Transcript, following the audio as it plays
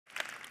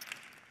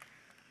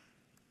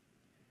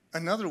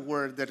Another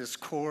word that is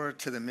core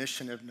to the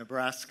mission of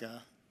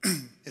Nebraska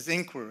is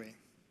inquiry.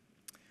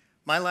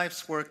 My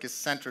life's work is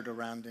centered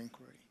around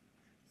inquiry.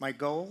 My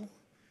goal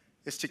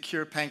is to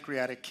cure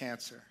pancreatic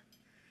cancer.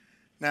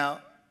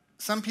 Now,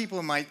 some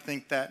people might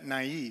think that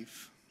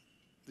naive,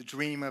 the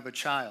dream of a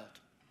child.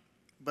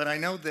 But I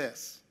know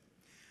this: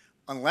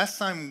 unless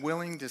I'm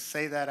willing to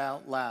say that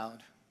out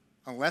loud,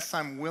 unless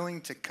I'm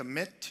willing to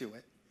commit to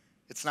it,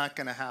 it's not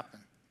going to happen.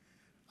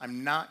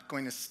 I'm not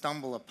going to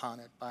stumble upon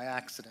it by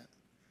accident.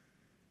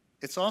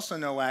 It's also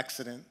no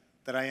accident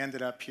that I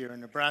ended up here in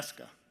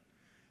Nebraska.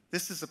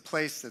 This is a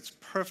place that's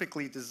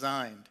perfectly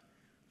designed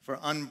for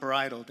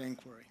unbridled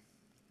inquiry.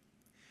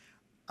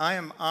 I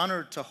am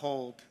honored to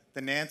hold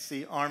the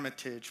Nancy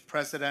Armitage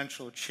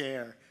Presidential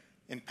Chair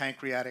in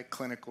Pancreatic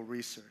Clinical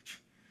Research.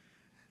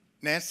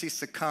 Nancy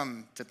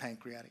succumbed to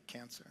pancreatic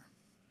cancer.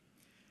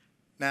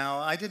 Now,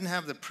 I didn't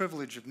have the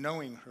privilege of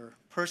knowing her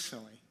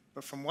personally,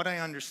 but from what I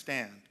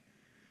understand,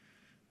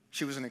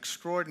 she was an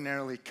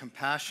extraordinarily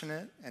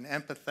compassionate and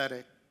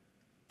empathetic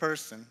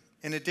person,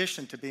 in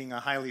addition to being a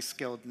highly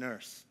skilled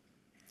nurse.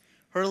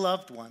 Her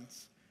loved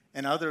ones,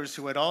 and others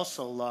who had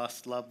also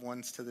lost loved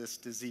ones to this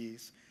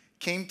disease,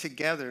 came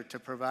together to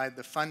provide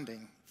the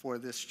funding for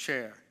this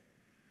chair.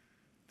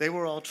 They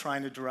were all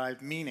trying to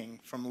derive meaning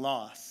from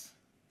loss,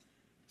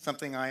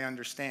 something I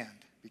understand,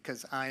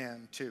 because I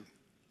am too.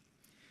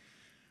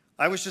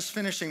 I was just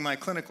finishing my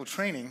clinical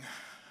training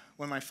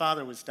when my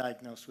father was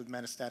diagnosed with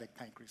metastatic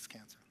pancreas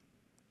cancer.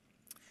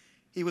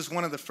 He was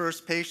one of the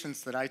first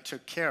patients that I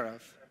took care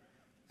of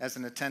as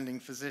an attending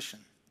physician.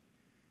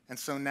 And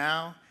so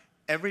now,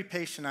 every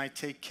patient I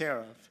take care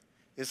of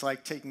is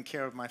like taking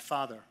care of my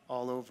father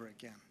all over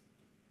again.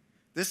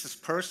 This is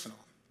personal.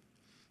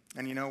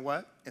 And you know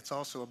what? It's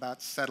also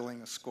about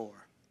settling a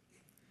score.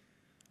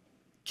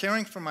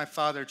 Caring for my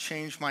father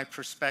changed my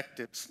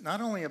perspectives, not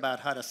only about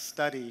how to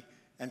study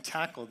and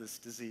tackle this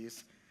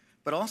disease,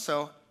 but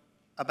also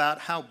about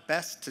how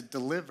best to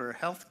deliver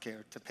health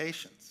care to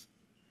patients.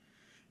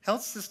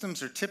 Health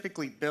systems are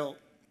typically built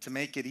to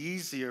make it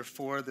easier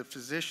for the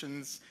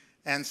physicians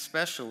and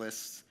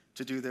specialists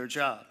to do their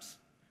jobs.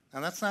 Now,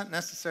 that's not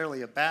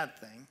necessarily a bad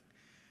thing,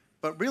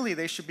 but really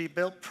they should be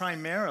built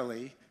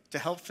primarily to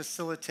help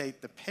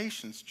facilitate the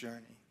patient's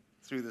journey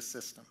through the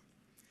system.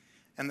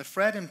 And the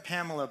Fred and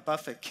Pamela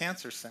Buffett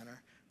Cancer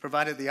Center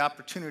provided the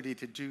opportunity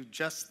to do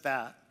just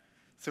that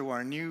through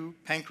our new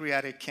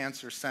Pancreatic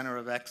Cancer Center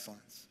of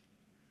Excellence.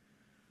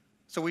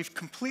 So we've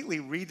completely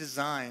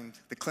redesigned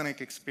the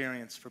clinic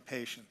experience for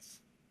patients.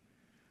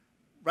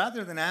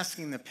 Rather than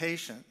asking the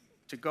patient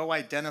to go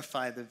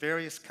identify the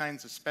various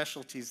kinds of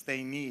specialties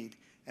they need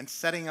and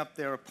setting up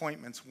their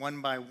appointments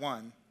one by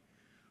one,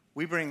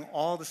 we bring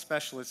all the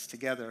specialists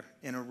together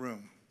in a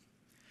room.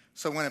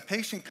 So when a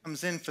patient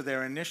comes in for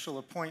their initial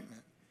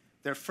appointment,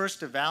 they're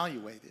first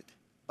evaluated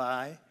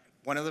by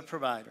one of the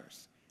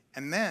providers,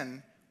 and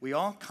then we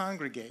all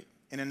congregate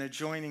in an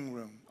adjoining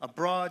room, a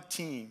broad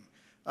team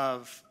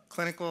of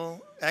clinical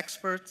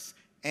experts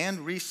and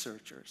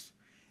researchers,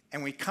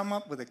 and we come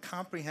up with a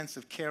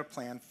comprehensive care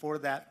plan for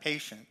that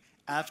patient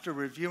after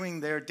reviewing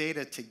their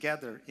data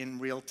together in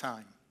real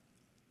time.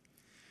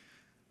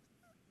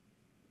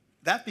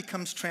 That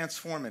becomes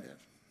transformative.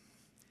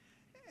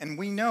 And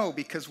we know,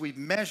 because we've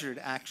measured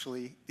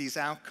actually these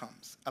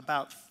outcomes,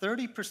 about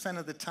 30%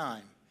 of the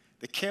time,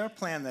 the care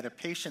plan that a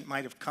patient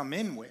might have come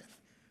in with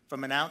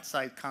from an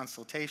outside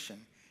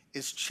consultation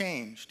is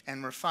changed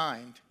and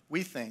refined,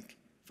 we think,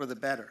 for the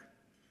better.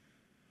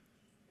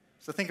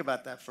 So think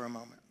about that for a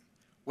moment.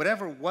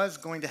 Whatever was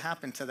going to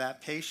happen to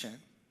that patient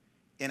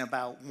in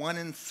about 1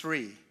 in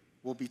 3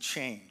 will be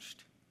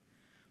changed.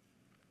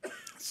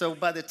 So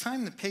by the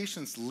time the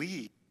patients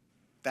leave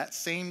that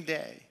same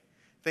day,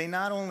 they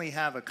not only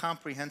have a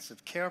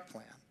comprehensive care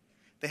plan,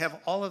 they have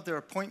all of their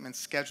appointments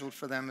scheduled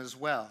for them as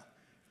well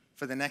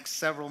for the next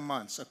several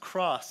months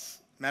across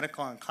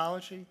medical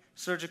oncology,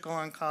 surgical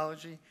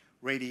oncology,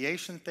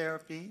 radiation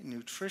therapy,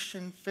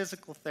 nutrition,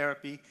 physical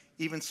therapy,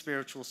 even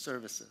spiritual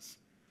services.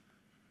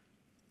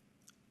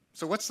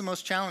 So what's the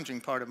most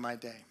challenging part of my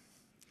day?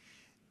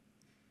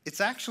 It's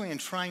actually in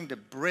trying to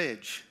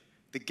bridge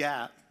the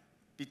gap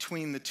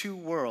between the two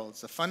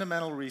worlds of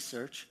fundamental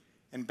research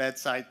and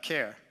bedside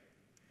care.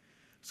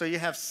 So you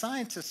have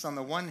scientists on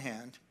the one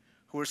hand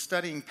who are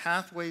studying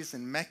pathways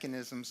and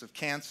mechanisms of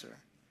cancer,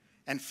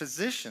 and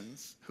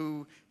physicians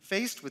who,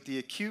 faced with the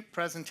acute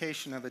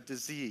presentation of a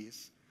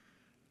disease,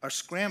 are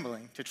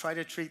scrambling to try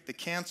to treat the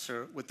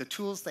cancer with the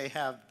tools they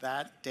have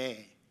that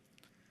day.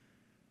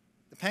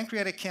 The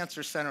Pancreatic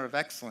Cancer Center of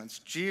Excellence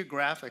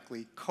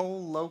geographically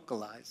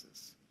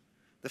co-localizes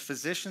the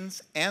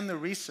physicians and the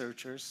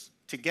researchers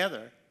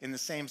together in the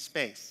same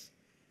space.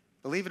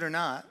 Believe it or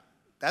not,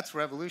 that's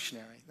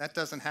revolutionary. That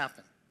doesn't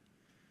happen.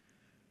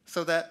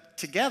 So that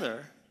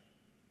together,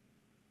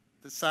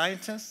 the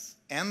scientists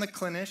and the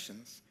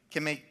clinicians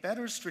can make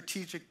better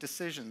strategic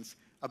decisions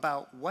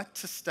about what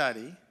to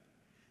study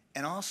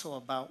and also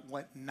about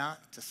what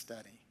not to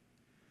study.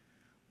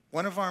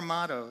 One of our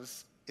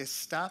mottos is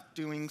stop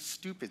doing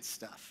stupid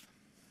stuff.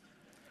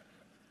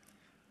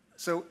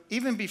 So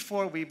even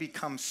before we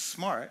become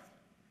smart,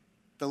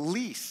 the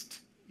least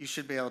you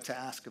should be able to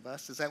ask of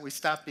us is that we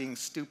stop being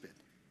stupid.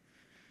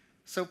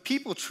 So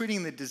people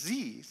treating the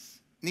disease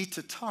need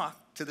to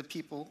talk to the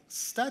people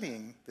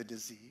studying the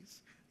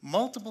disease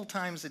multiple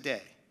times a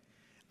day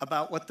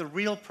about what the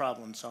real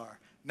problems are,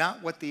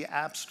 not what the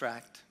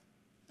abstract,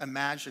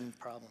 imagined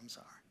problems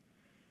are.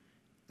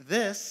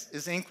 This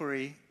is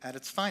inquiry at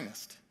its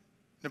finest,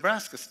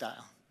 Nebraska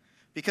style,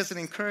 because it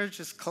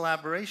encourages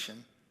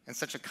collaboration in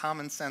such a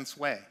common sense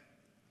way.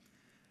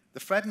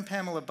 The Fred and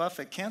Pamela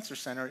Buffett Cancer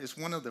Center is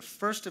one of the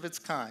first of its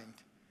kind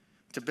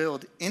to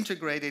build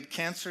integrated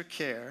cancer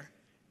care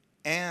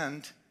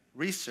and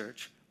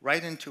research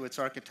right into its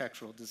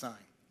architectural design.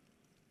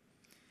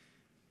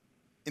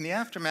 In the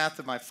aftermath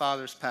of my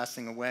father's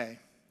passing away,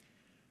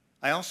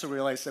 I also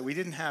realized that we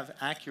didn't have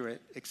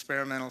accurate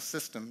experimental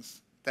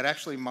systems that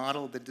actually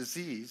modeled the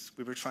disease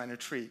we were trying to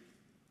treat.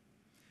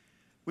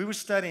 We were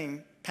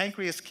studying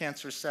pancreas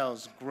cancer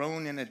cells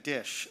grown in a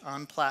dish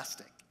on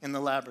plastic in the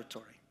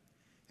laboratory,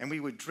 and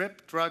we would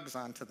drip drugs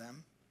onto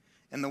them,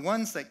 and the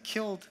ones that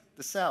killed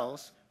the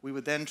cells we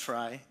would then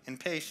try in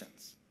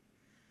patients.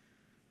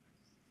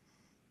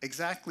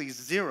 Exactly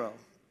 0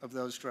 of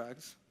those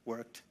drugs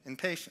worked in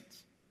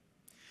patients.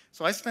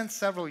 So I spent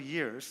several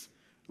years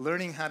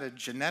learning how to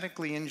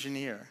genetically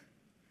engineer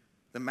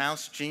the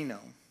mouse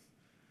genome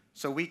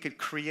so we could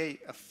create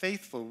a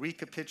faithful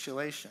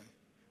recapitulation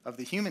of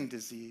the human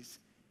disease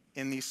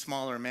in these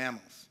smaller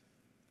mammals.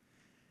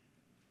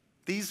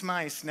 These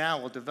mice now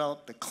will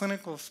develop the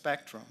clinical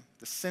spectrum,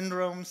 the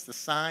syndromes, the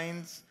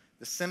signs,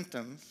 the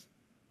symptoms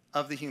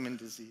of the human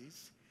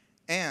disease,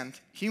 and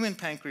human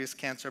pancreas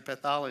cancer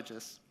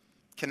pathologists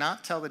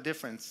cannot tell the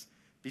difference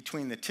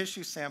between the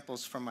tissue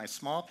samples from my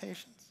small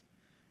patients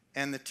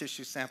and the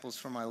tissue samples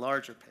from my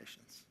larger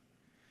patients.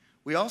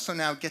 We also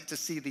now get to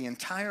see the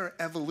entire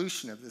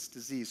evolution of this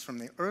disease from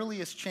the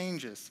earliest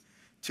changes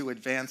to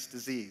advanced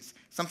disease,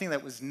 something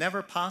that was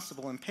never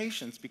possible in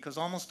patients because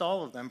almost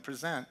all of them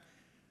present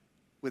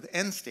with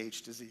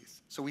end-stage disease.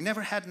 So we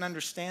never had an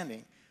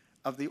understanding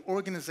of the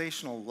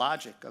organizational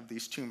logic of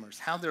these tumors,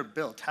 how they're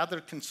built, how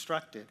they're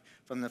constructed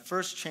from the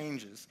first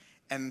changes,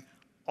 and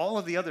all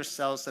of the other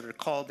cells that are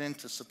called in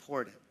to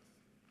support it.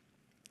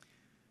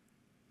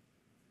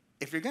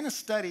 If you're going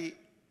to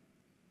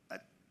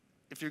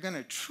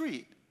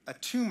treat a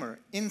tumor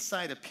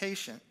inside a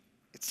patient,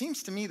 it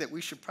seems to me that we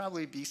should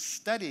probably be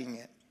studying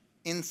it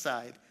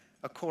inside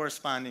a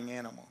corresponding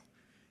animal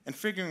and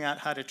figuring out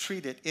how to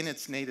treat it in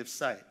its native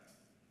site.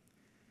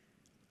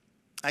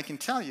 I can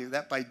tell you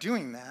that by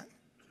doing that,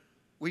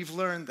 we've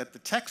learned that the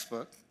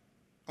textbook,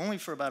 only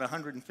for about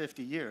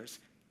 150 years,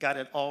 got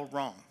it all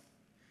wrong.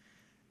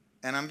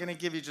 And I'm going to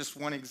give you just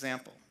one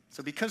example.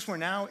 So because we're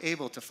now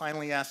able to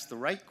finally ask the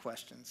right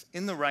questions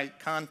in the right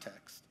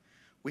context,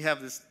 we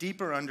have this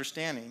deeper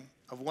understanding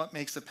of what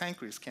makes a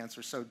pancreas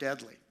cancer so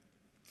deadly.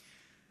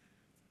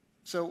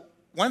 So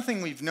one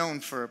thing we've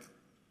known for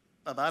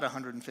about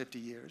 150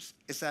 years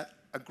is that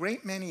a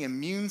great many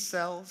immune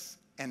cells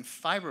and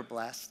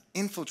fibroblasts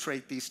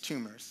infiltrate these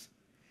tumors,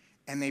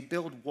 and they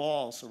build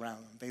walls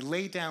around them. They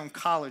lay down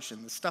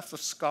collagen, the stuff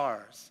of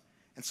scars.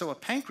 And so a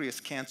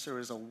pancreas cancer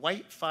is a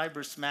white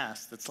fibrous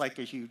mass that's like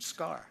a huge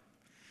scar.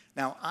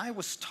 Now, I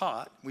was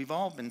taught, we've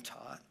all been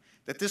taught,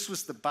 that this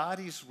was the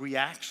body's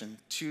reaction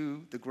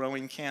to the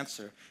growing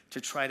cancer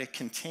to try to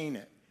contain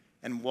it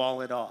and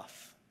wall it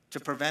off, to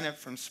prevent it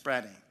from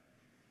spreading.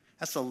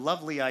 That's a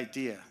lovely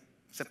idea,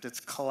 except it's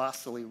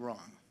colossally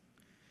wrong.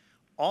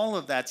 All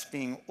of that's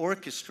being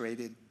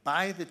orchestrated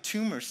by the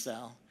tumor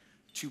cell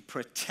to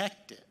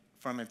protect it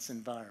from its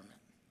environment.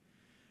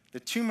 The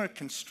tumor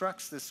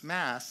constructs this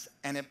mass,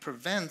 and it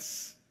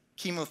prevents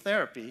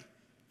chemotherapy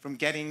from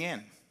getting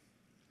in.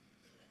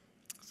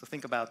 So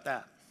think about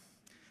that.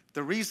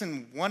 The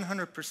reason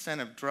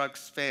 100% of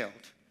drugs failed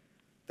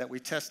that we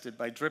tested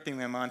by dripping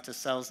them onto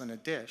cells in a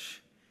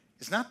dish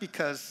is not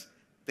because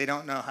they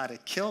don't know how to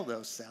kill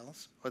those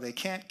cells, or they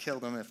can't kill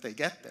them if they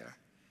get there.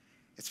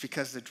 It's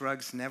because the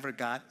drugs never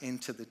got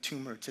into the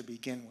tumor to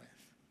begin with.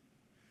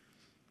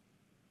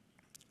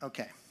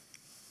 Okay.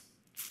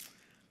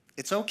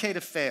 It's okay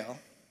to fail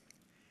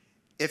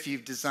if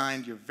you've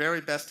designed your very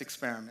best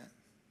experiment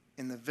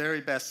in the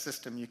very best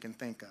system you can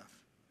think of.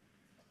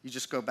 You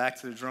just go back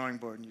to the drawing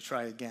board and you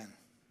try again.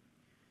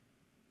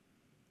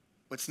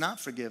 What's not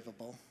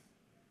forgivable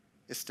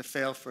is to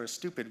fail for a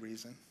stupid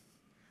reason,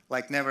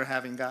 like never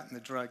having gotten the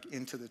drug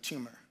into the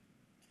tumor.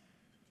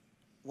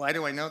 Why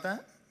do I know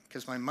that?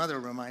 Because my mother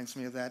reminds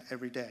me of that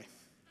every day.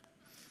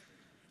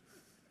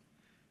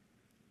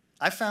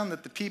 I found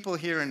that the people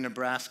here in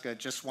Nebraska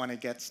just want to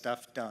get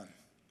stuff done.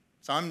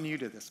 So I'm new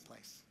to this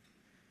place.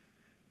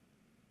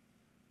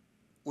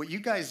 What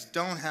you guys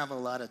don't have a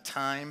lot of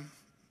time,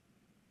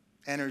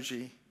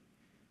 energy,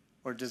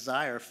 or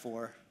desire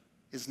for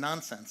is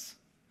nonsense.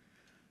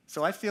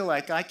 So I feel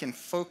like I can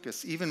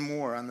focus even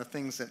more on the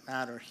things that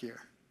matter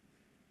here.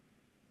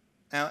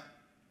 Now,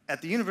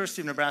 at the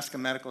University of Nebraska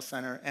Medical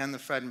Center and the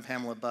Fred and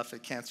Pamela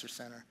Buffett Cancer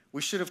Center,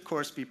 we should, of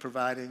course, be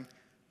providing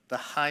the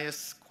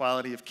highest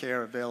quality of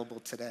care available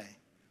today.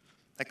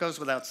 That goes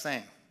without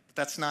saying, but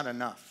that's not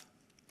enough.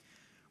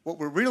 What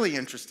we're really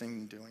interested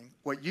in doing,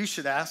 what you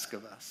should ask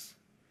of us,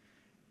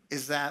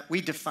 is that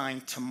we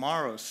define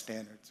tomorrow's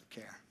standards of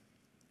care,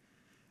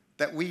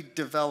 that we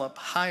develop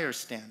higher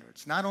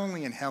standards, not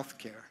only in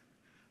healthcare,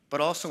 but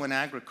also in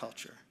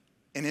agriculture,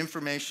 in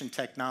information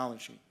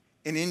technology,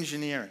 in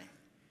engineering.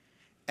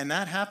 And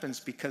that happens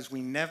because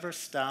we never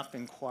stop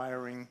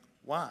inquiring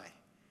why.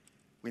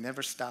 We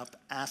never stop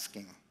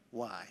asking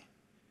why.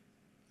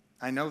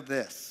 I know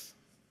this.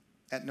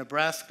 At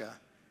Nebraska,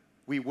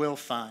 we will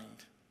find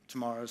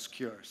tomorrow's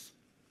cures.